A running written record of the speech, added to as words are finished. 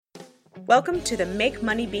Welcome to the Make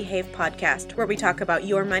Money Behave podcast, where we talk about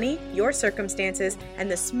your money, your circumstances,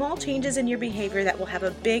 and the small changes in your behavior that will have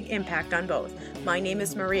a big impact on both. My name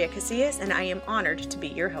is Maria Casillas, and I am honored to be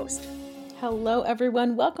your host. Hello,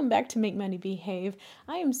 everyone. Welcome back to Make Money Behave.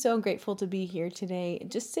 I am so grateful to be here today,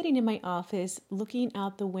 just sitting in my office, looking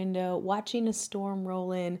out the window, watching a storm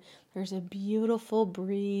roll in. There's a beautiful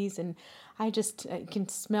breeze, and I can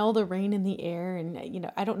smell the rain in the air. And,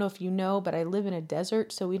 I don't know if you know, but I live in a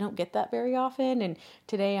desert, so we don't get that very often. And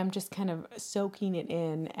today I'm just kind of soaking it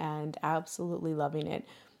in and absolutely loving it.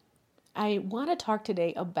 I want to talk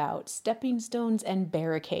today about stepping stones and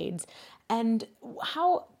barricades and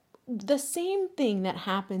how the same thing that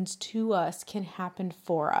happens to us can happen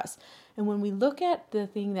for us. And when we look at the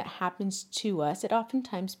thing that happens to us, it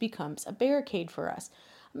oftentimes becomes a barricade for us.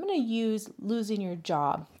 I'm going to use losing your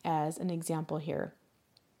job as an example here.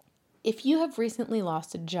 If you have recently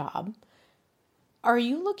lost a job, are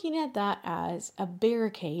you looking at that as a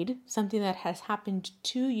barricade, something that has happened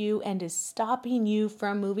to you and is stopping you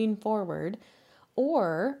from moving forward?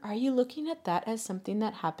 Or are you looking at that as something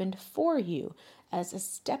that happened for you, as a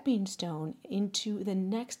stepping stone into the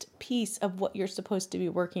next piece of what you're supposed to be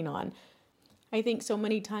working on? I think so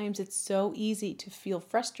many times it's so easy to feel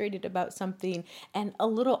frustrated about something and a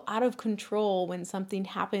little out of control when something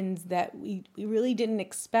happens that we really didn't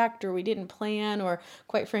expect or we didn't plan or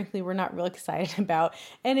quite frankly we're not real excited about.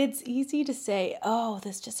 And it's easy to say, oh,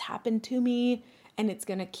 this just happened to me and it's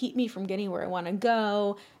going to keep me from getting where I want to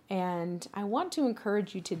go. And I want to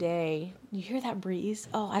encourage you today. You hear that breeze?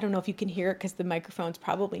 Oh, I don't know if you can hear it because the microphone's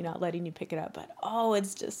probably not letting you pick it up, but oh,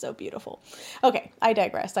 it's just so beautiful. Okay, I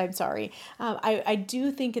digress. I'm sorry. I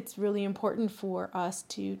do think it's really important for us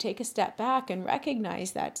to take a step back and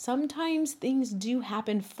recognize that sometimes things do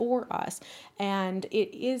happen for us. And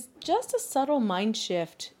it is just a subtle mind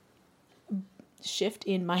shift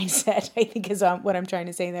in mindset, I think is what I'm trying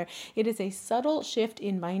to say there. It is a subtle shift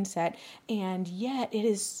in mindset, and yet it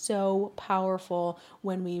is so powerful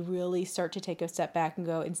when we really start to take a step back and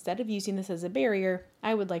go, instead of using this as a barrier,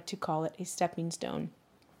 I would like to call it a stepping stone.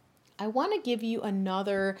 I want to give you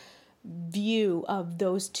another view of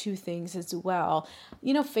those two things as well.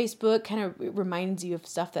 Facebook kind of reminds you of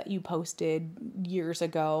stuff that you posted years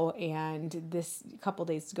ago, and this couple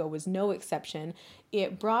days ago was no exception.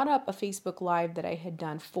 It brought up a Facebook Live that I had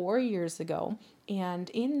done 4 years ago, and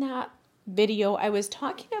in that video, I was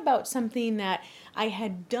talking about something that I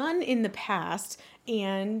had done in the past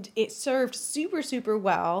and it served super, super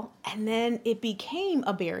well. And then it became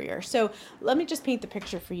a barrier. So let me just paint the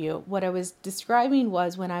picture for you. What I was describing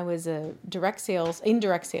was when I was in direct sales,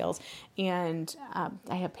 and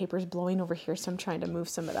I have papers blowing over here. So I'm trying to move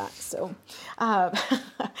some of that. So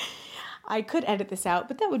I could edit this out,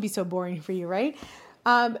 but that would be so boring for you, right?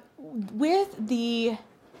 With the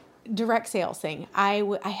direct sales thing.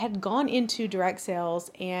 I had gone into direct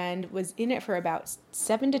sales and was in it for about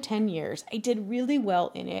 7 to 10 years. I did really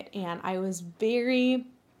well in it, and I was very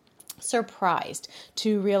surprised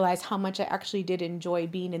to realize how much I actually did enjoy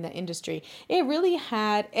being in the industry. It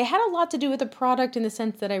had a lot to do with the product in the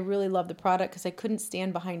sense that I really loved the product because I couldn't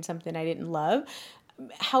stand behind something I didn't love.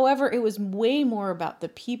 However, it was way more about the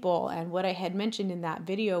people, and what I had mentioned in that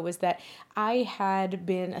video was that I had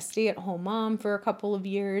been a stay-at-home mom for a couple of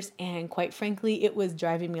years, and quite frankly, it was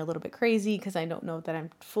driving me a little bit crazy because I don't know that I'm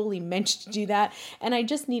fully meant to do that, and I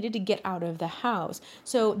just needed to get out of the house.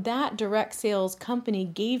 So that direct sales company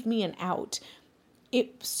gave me an out.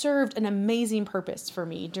 It served an amazing purpose for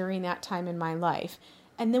me during that time in my life.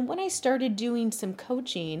 And then when I started doing some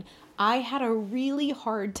coaching, I had a really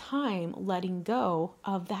hard time letting go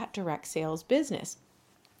of that direct sales business.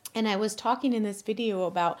 And I was talking in this video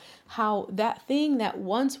about how that thing that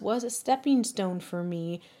once was a stepping stone for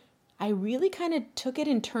me, I really kind of took it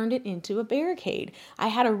and turned it into a barricade. I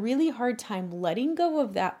had a really hard time letting go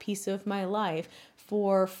of that piece of my life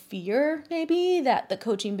for fear, maybe that the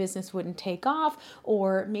coaching business wouldn't take off,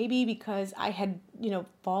 or maybe because I had,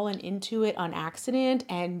 fallen into it on accident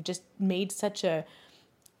and just made such a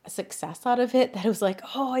success out of it that it was like,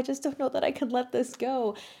 oh, I just don't know that I can let this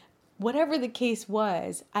go. Whatever the case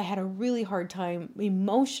was, I had a really hard time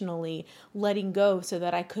emotionally letting go so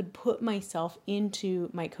that I could put myself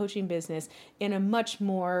into my coaching business in a much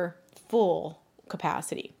more full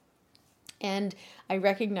capacity. And I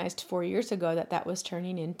recognized 4 years ago that was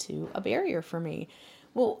turning into a barrier for me.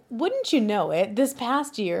 Well, wouldn't you know it, this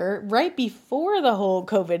past year, right before the whole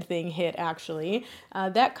COVID thing hit, actually,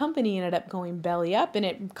 that company ended up going belly up, and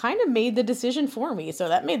it kind of made the decision for me. So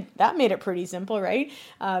that made it pretty simple, right?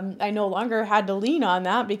 I no longer had to lean on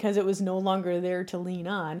that because it was no longer there to lean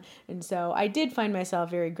on. And so I did find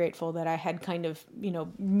myself very grateful that I had kind of,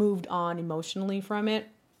 moved on emotionally from it.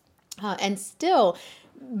 And still,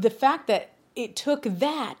 the fact that it took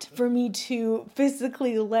that for me to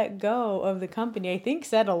physically let go of the company, I think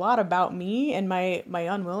said a lot about me and my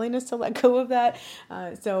unwillingness to let go of that.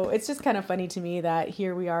 So it's just kind of funny to me that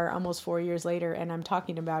here we are almost 4 years later and I'm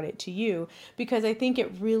talking about it to you, because I think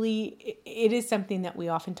it is something that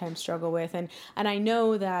we oftentimes struggle with. And I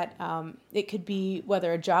know that it could be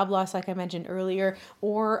whether a job loss, like I mentioned earlier,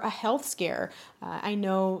 or a health scare. I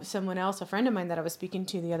know someone else, a friend of mine that I was speaking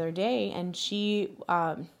to the other day, and she,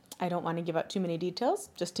 I don't want to give out too many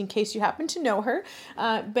details, just in case you happen to know her.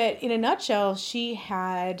 But in a nutshell, she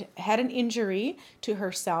had an injury to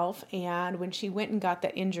herself. And when she went and got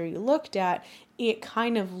that injury looked at, it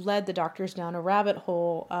kind of led the doctors down a rabbit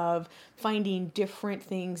hole of finding different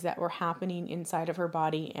things that were happening inside of her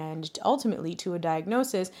body, and ultimately to a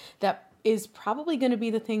diagnosis that is probably going to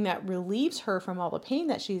be the thing that relieves her from all the pain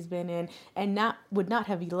that she's been in, and would not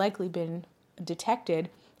have likely been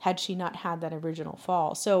detected had she not had that original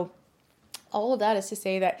fall. So all of that is to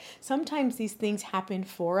say that sometimes these things happen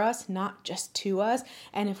for us, not just to us.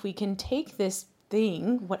 And if we can take this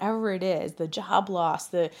thing, whatever it is, the job loss,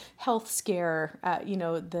 the health scare,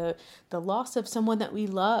 the loss of someone that we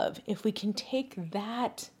love, if we can take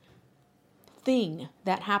that thing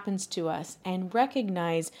that happens to us and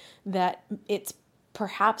recognize that it's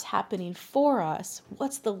perhaps happening for us,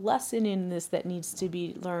 what's the lesson in this that needs to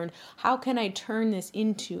be learned? How can I turn this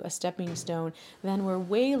into a stepping stone? Then we're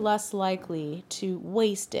way less likely to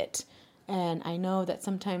waste it. And I know that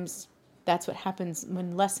sometimes that's what happens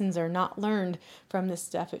when lessons are not learned from this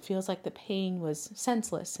stuff. It feels like the pain was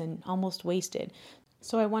senseless and almost wasted.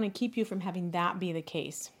 So I want to keep you from having that be the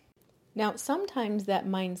case. Now, sometimes that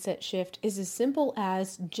mindset shift is as simple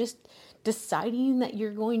as just deciding that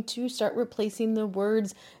you're going to start replacing the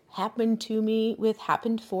words happened to me with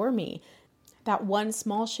happened for me. That one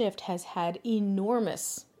small shift has had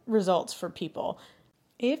enormous results for people.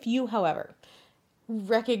 If you, however,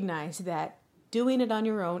 recognize that doing it on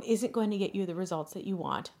your own isn't going to get you the results that you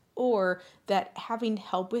want, or that having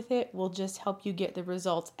help with it will just help you get the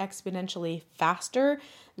results exponentially faster,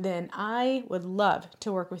 then I would love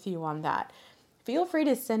to work with you on that. Feel free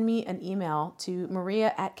to send me an email to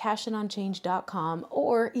maria@cashitonchange.com,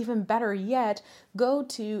 or even better yet, go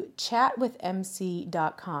to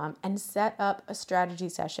chatwithmc.com and set up a strategy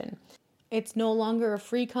session. It's no longer a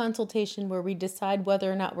free consultation where we decide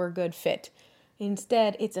whether or not we're a good fit.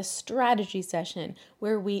 Instead, it's a strategy session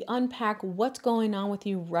where we unpack what's going on with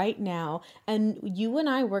you right now, and you and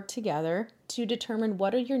I work together to determine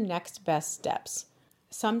what are your next best steps.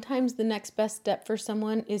 Sometimes the next best step for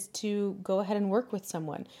someone is to go ahead and work with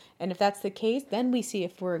someone. And if that's the case, then we see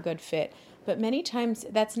if we're a good fit. But many times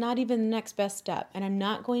that's not even the next best step. And I'm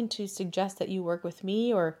not going to suggest that you work with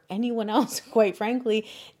me or anyone else, quite frankly,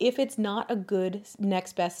 if it's not a good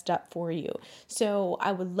next best step for you. So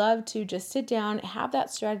I would love to just sit down, have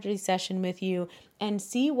that strategy session with you and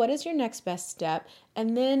see what is your next best step,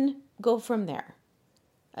 and then go from there.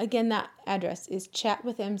 Again, that address is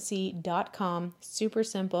chatwithmc.com. Super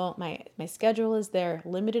simple. My schedule is there,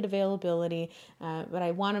 limited availability, but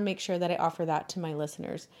I want to make sure that I offer that to my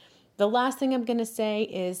listeners. The last thing I'm going to say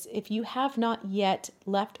is if you have not yet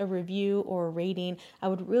left a review or a rating, I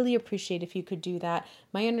would really appreciate if you could do that.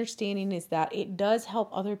 My understanding is that it does help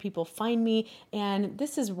other people find me, and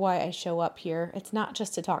this is why I show up here. It's not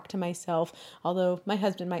just to talk to myself, although my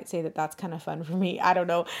husband might say that that's kind of fun for me. I don't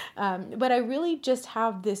know. But I really just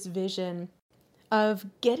have this vision of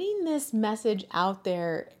getting this message out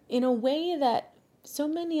there in a way that so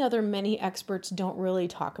many experts don't really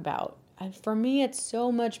talk about. For me, it's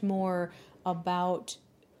so much more about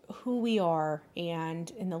who we are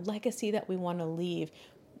and the legacy that we want to leave,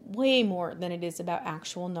 way more than it is about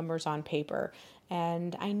actual numbers on paper.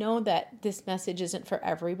 And I know that this message isn't for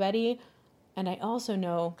everybody. And I also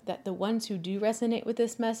know that the ones who do resonate with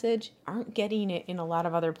this message aren't getting it in a lot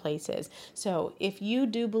of other places. So if you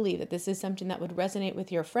do believe that this is something that would resonate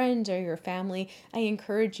with your friends or your family, I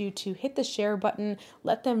encourage you to hit the share button,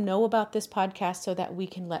 let them know about this podcast so that we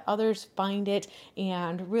can let others find it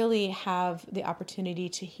and really have the opportunity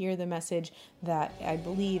to hear the message that I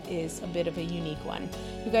believe is a bit of a unique one.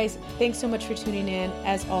 You guys, thanks so much for tuning in.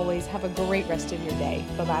 As always, have a great rest of your day.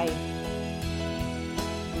 Bye-bye.